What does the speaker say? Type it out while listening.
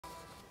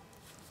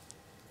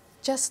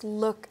Just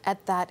look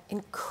at that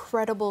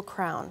incredible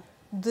crown,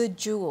 the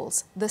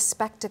jewels, the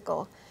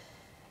spectacle.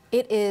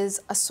 It is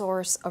a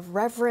source of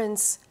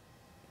reverence,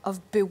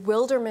 of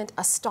bewilderment,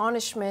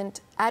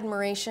 astonishment,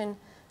 admiration,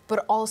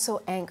 but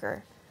also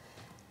anger,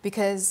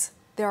 because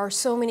there are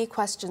so many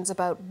questions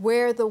about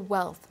where the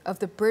wealth of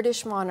the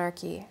British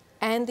monarchy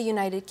and the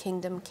United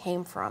Kingdom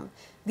came from.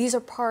 These are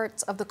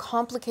parts of the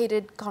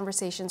complicated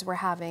conversations we're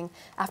having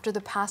after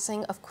the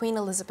passing of Queen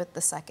Elizabeth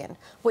II.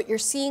 What you're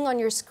seeing on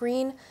your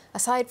screen,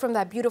 aside from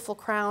that beautiful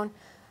crown,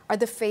 are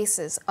the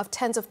faces of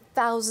tens of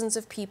thousands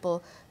of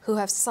people who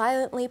have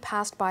silently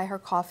passed by her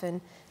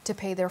coffin to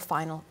pay their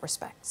final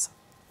respects.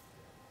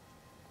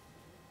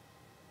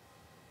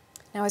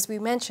 Now, as we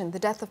mentioned, the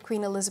death of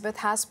Queen Elizabeth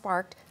has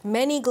sparked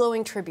many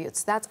glowing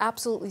tributes. That's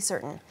absolutely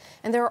certain.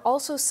 And there are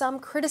also some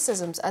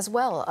criticisms as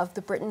well of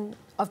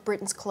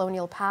Britain's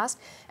colonial past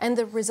and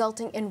the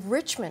resulting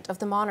enrichment of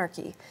the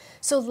monarchy.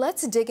 So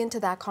let's dig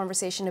into that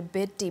conversation a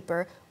bit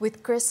deeper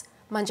with Kris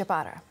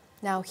Manjapra.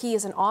 Now, he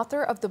is an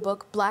author of the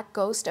book Black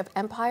Ghost of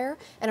Empire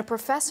and a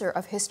professor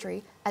of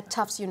history at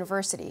Tufts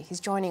University. He's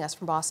joining us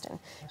from Boston.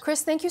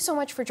 Kris, thank you so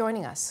much for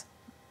joining us.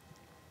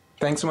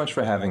 Thanks so much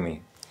for having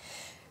me.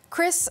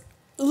 Kris,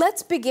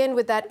 let's begin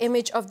with that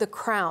image of the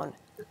crown,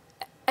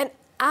 an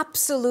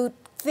absolute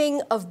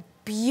thing of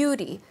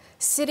beauty,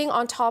 sitting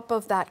on top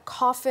of that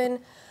coffin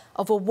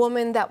of a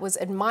woman that was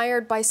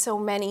admired by so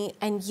many,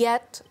 and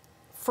yet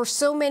for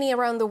so many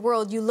around the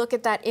world, you look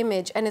at that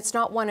image and it's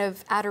not one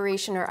of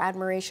adoration or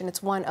admiration,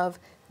 it's one of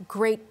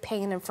great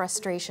pain and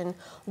frustration.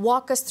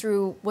 Walk us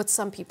through what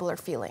some people are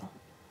feeling.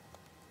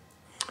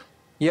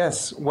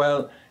 Yes,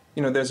 well,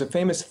 you know, there's a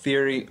famous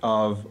theory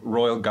of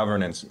royal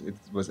governance.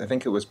 I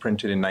think it was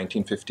printed in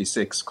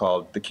 1956,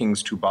 called The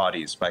King's Two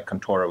Bodies by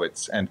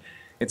Kantorowicz. And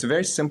it's a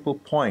very simple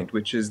point,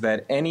 which is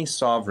that any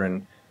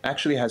sovereign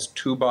actually has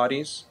two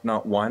bodies,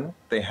 not one.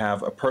 They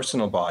have a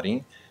personal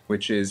body,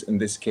 which is, in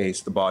this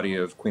case, the body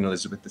of Queen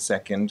Elizabeth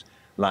II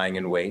lying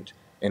in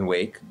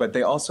wake. But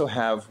they also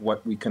have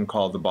what we can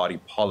call the body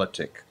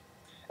politic.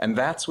 And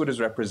that's what is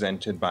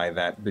represented by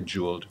that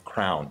bejeweled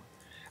crown.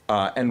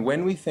 And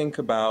when we think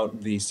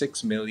about the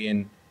 6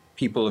 million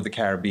people of the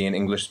Caribbean,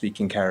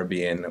 English-speaking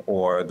Caribbean,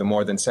 or the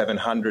more than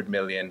 700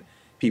 million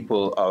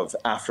people of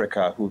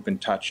Africa who've been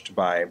touched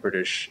by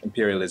British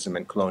imperialism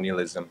and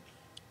colonialism,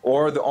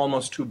 or the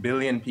almost 2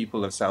 billion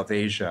people of South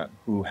Asia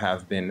who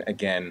have been,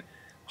 again,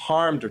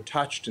 harmed or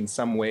touched in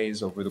some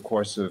ways over the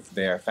course of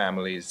their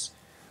families'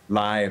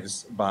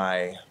 lives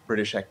by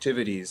British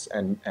activities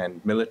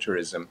and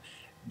militarism,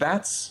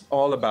 that's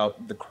all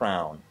about the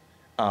crown.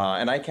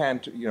 And I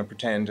can't,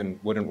 pretend and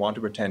wouldn't want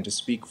to pretend to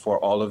speak for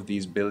all of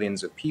these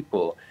billions of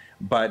people,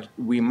 but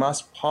we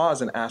must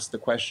pause and ask the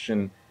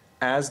question,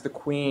 as the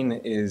Queen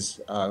is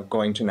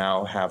going to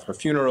now have her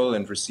funeral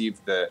and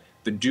receive the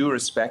due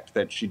respect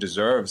that she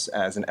deserves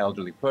as an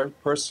elderly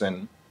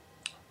person,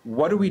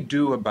 what do we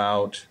do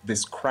about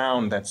this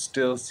crown that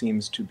still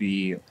seems to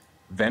be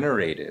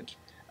venerated,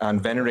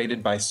 and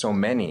venerated by so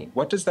many?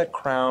 What does that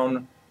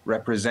crown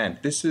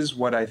represent? This is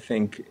what I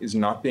think is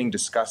not being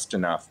discussed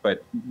enough,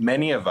 but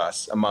many of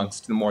us,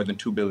 amongst the more than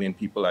 2 billion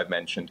people I've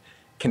mentioned,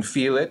 can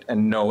feel it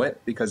and know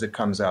it because it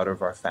comes out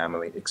of our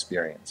family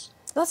experience.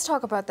 Let's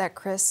talk about that,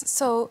 Kris.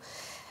 So,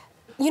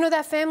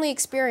 that family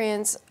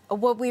experience,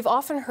 what we've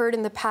often heard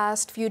in the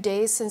past few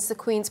days since the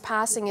Queen's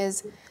passing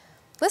is,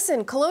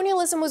 listen,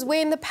 colonialism was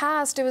way in the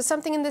past. It was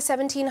something in the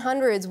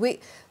 1700s.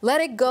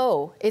 Let it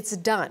go. It's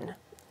done.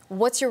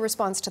 What's your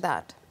response to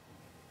that?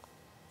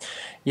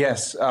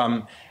 Yes.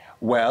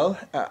 Well,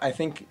 I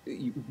think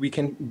we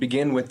can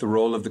begin with the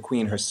role of the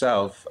Queen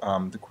herself.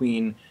 The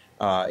Queen,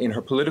 in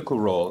her political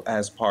role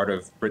as part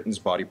of Britain's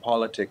body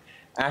politic,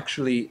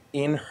 actually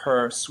in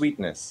her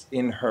sweetness,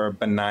 in her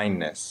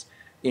benignness,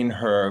 in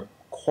her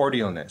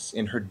cordialness,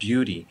 in her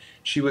duty,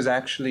 she was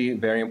actually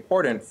very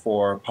important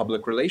for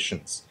public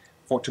relations,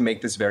 to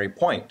make this very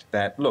point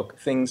that, look,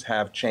 things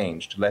have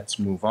changed, let's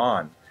move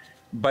on.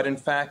 But in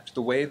fact,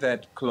 the way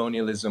that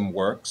colonialism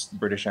works, the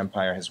British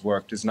Empire has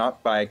worked, is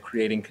not by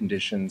creating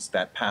conditions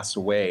that pass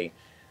away,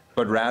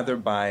 but rather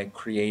by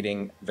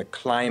creating the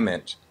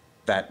climate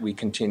that we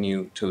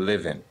continue to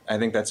live in. I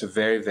think that's a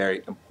very,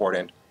 very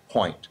important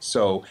point.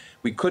 So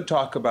we could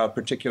talk about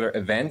particular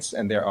events,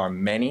 and there are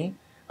many,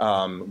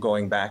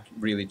 going back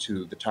really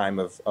to the time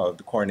of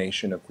the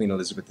coronation of Queen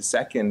Elizabeth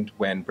II,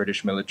 when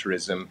British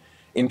militarism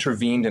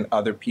intervened in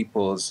other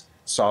people's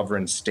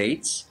sovereign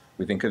states.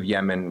 We think of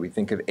Yemen, we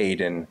think of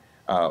Aden,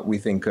 we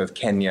think of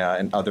Kenya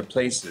and other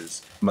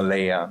places,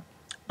 Malaya.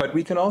 But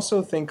we can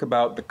also think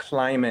about the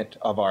climate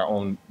of our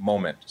own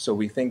moment. So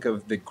we think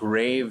of the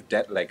grave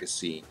debt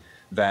legacy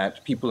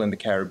that people in the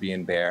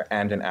Caribbean bear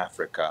and in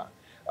Africa.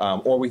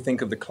 Or we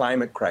think of the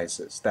climate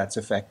crisis that's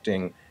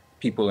affecting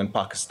people in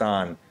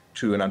Pakistan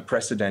to an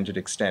unprecedented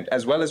extent,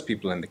 as well as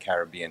people in the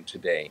Caribbean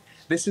today.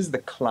 This is the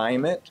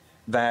climate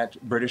that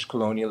British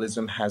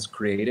colonialism has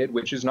created,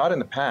 which is not in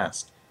the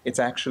past. It's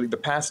actually, the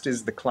past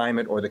is the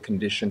climate or the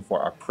condition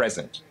for our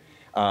present.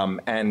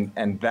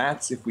 And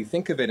that's, if we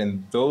think of it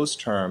in those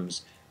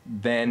terms,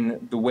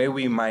 then the way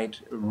we might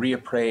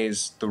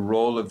reappraise the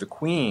role of the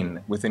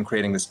Queen within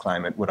creating this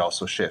climate would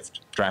also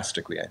shift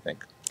drastically, I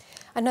think.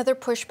 Another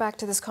pushback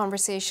to this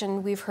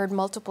conversation we've heard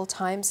multiple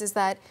times is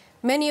that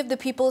many of the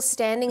people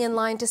standing in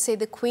line to say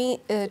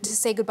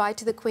goodbye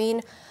to the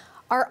Queen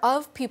are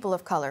of people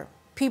of color,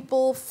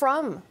 people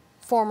from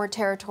former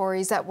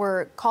territories that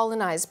were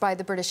colonized by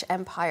the British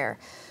Empire.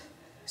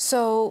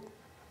 So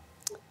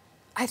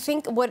I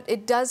think what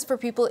it does for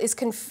people is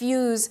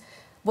confuse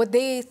what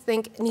they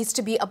think needs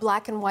to be a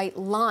black and white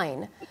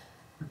line.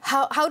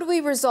 How do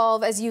we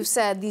resolve, as you've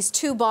said, these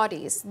two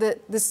bodies?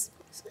 This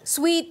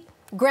sweet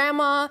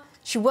grandma,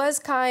 she was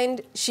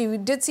kind, she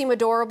did seem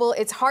adorable.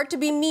 It's hard to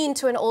be mean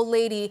to an old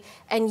lady,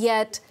 and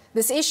yet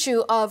this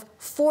issue of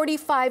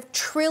 $45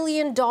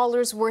 trillion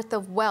worth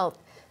of wealth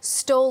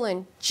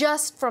stolen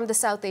just from the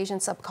South Asian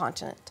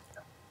subcontinent.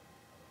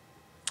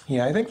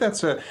 Yeah, I think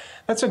that's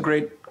a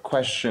great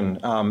question,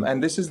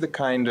 and this is the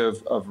kind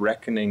of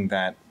reckoning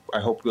that I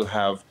hope we'll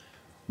have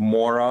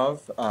more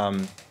of.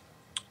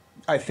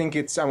 I think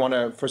I want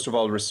to, first of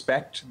all,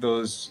 respect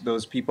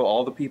those people,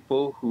 all the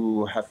people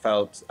who have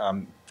felt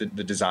the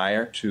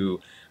desire to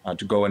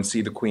go and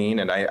see the Queen.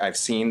 And I've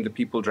seen the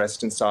people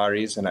dressed in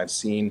saris, and I've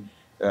seen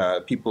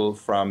people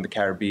from the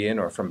Caribbean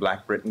or from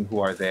Black Britain who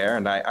are there,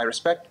 and I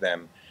respect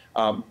them.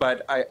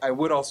 But I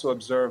would also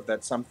observe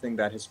that something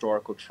that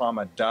historical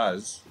trauma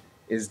does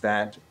is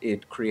that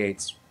it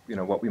creates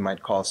what we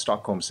might call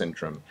Stockholm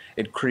syndrome.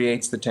 It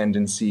creates the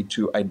tendency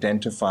to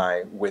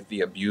identify with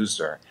the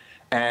abuser.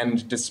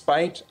 And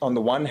despite, on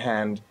the one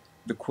hand,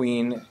 the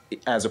Queen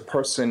as a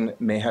person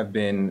may have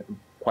been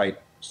quite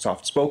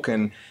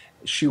soft-spoken,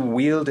 she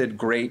wielded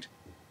great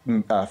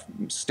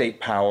state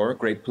power,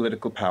 great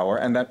political power,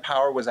 and that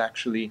power was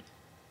actually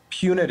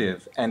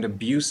punitive and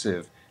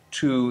abusive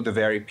to the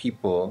very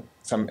people,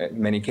 in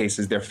many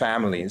cases their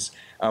families,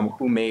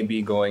 who may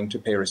be going to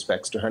pay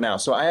respects to her now.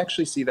 So I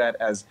actually see that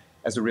as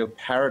a real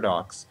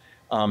paradox.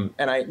 And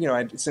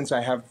since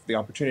I have the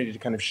opportunity to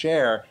kind of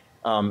share,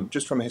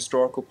 just from a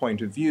historical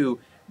point of view,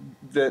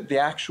 the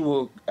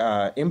actual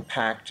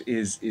impact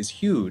is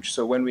huge.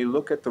 So when we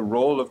look at the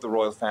role of the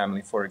royal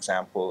family, for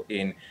example,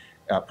 in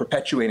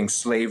perpetuating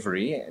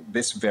slavery,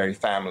 this very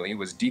family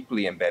was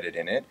deeply embedded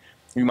in it.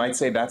 You might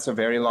say that's a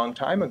very long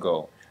time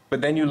ago. But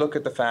then you look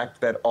at the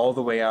fact that all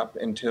the way up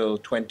until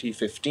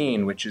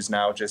 2015, which is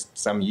now just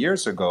some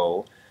years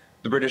ago,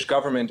 the British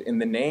government, in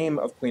the name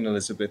of Queen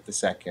Elizabeth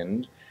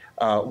II,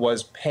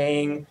 was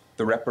paying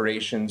the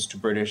reparations to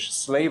British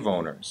slave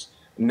owners,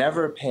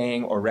 never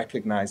paying or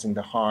recognizing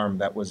the harm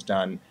that was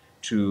done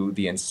to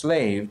the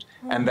enslaved,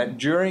 and that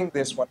during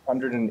this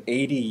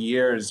 180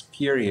 years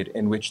period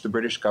in which the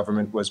British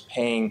government was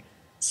paying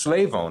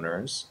slave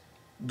owners,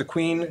 the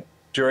Queen,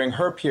 during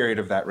her period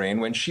of that reign,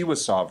 when she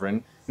was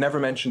sovereign, never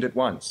mentioned it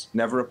once,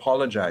 never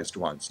apologized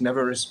once,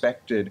 never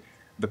respected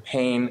the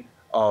pain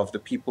of the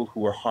people who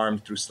were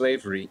harmed through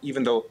slavery,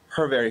 even though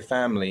her very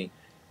family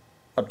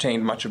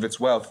obtained much of its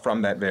wealth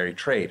from that very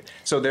trade.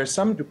 So there's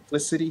some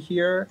duplicity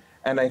here,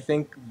 and I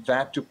think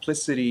that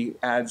duplicity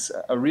adds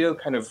a real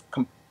kind of,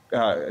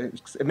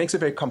 it makes it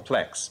very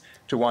complex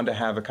to want to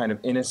have a kind of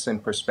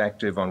innocent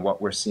perspective on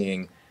what we're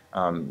seeing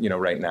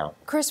right now.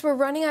 Kris, we're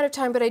running out of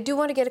time, but I do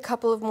want to get a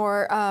couple of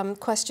more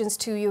questions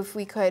to you if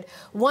we could.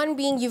 One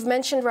being, you've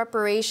mentioned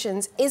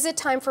reparations. Is it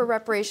time for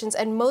reparations?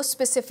 And most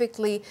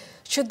specifically,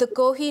 should the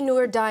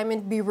Koh-i-Noor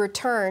diamond be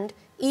returned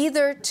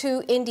either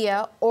to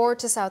India or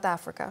to South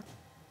Africa?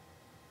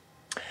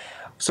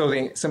 So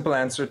the simple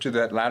answer to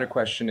that latter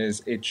question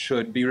is it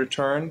should be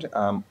returned.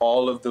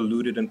 All of the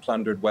looted and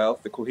plundered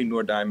wealth, the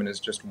Koh-i-Noor diamond is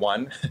just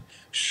one,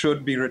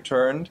 should be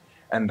returned.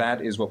 And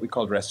that is what we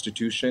call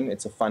restitution.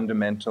 It's a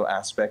fundamental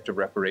aspect of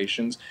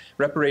reparations.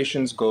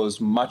 Reparations goes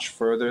much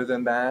further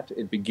than that.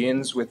 It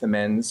begins with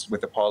amends,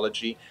 with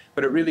apology,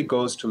 but it really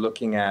goes to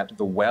looking at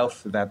the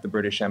wealth that the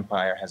British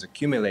Empire has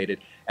accumulated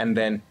and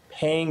then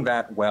paying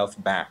that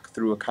wealth back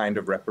through a kind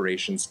of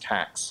reparations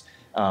tax.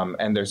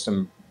 And there's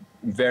some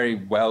very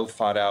well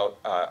thought out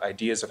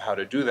ideas of how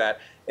to do that.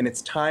 And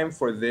it's time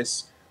for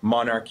this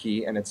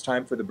monarchy and it's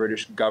time for the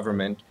British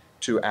government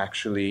to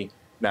actually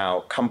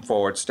now come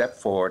forward, step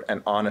forward,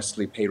 and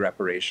honestly pay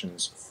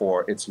reparations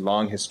for its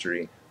long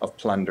history of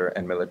plunder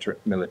and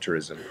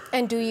militarism.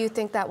 And do you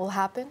think that will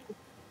happen?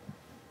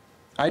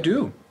 I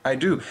do.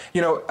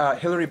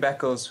 Hilary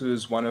Beckles,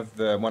 who's one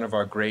of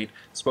our great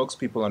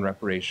spokespeople on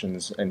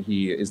reparations, and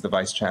he is the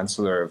Vice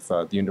Chancellor of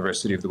the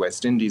University of the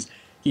West Indies,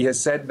 he has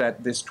said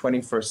that this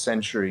 21st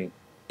century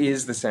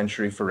is the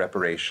century for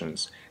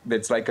reparations.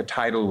 It's like a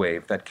tidal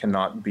wave that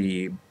cannot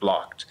be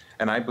blocked.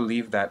 And I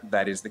believe that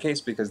that is the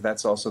case because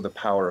that's also the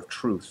power of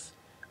truth.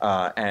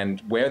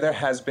 And where there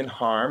has been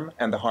harm,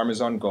 and the harm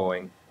is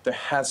ongoing, there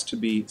has to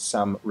be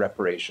some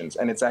reparations.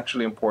 And it's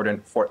actually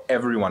important for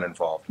everyone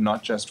involved,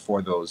 not just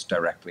for those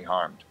directly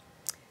harmed.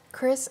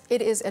 Kris,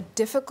 it is a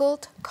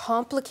difficult,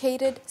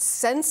 complicated,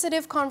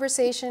 sensitive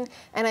conversation,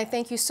 and I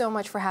thank you so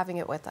much for having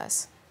it with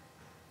us.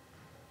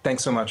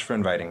 Thanks so much for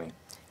inviting me.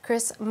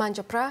 Kris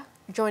Manjapra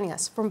joining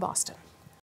us from Boston.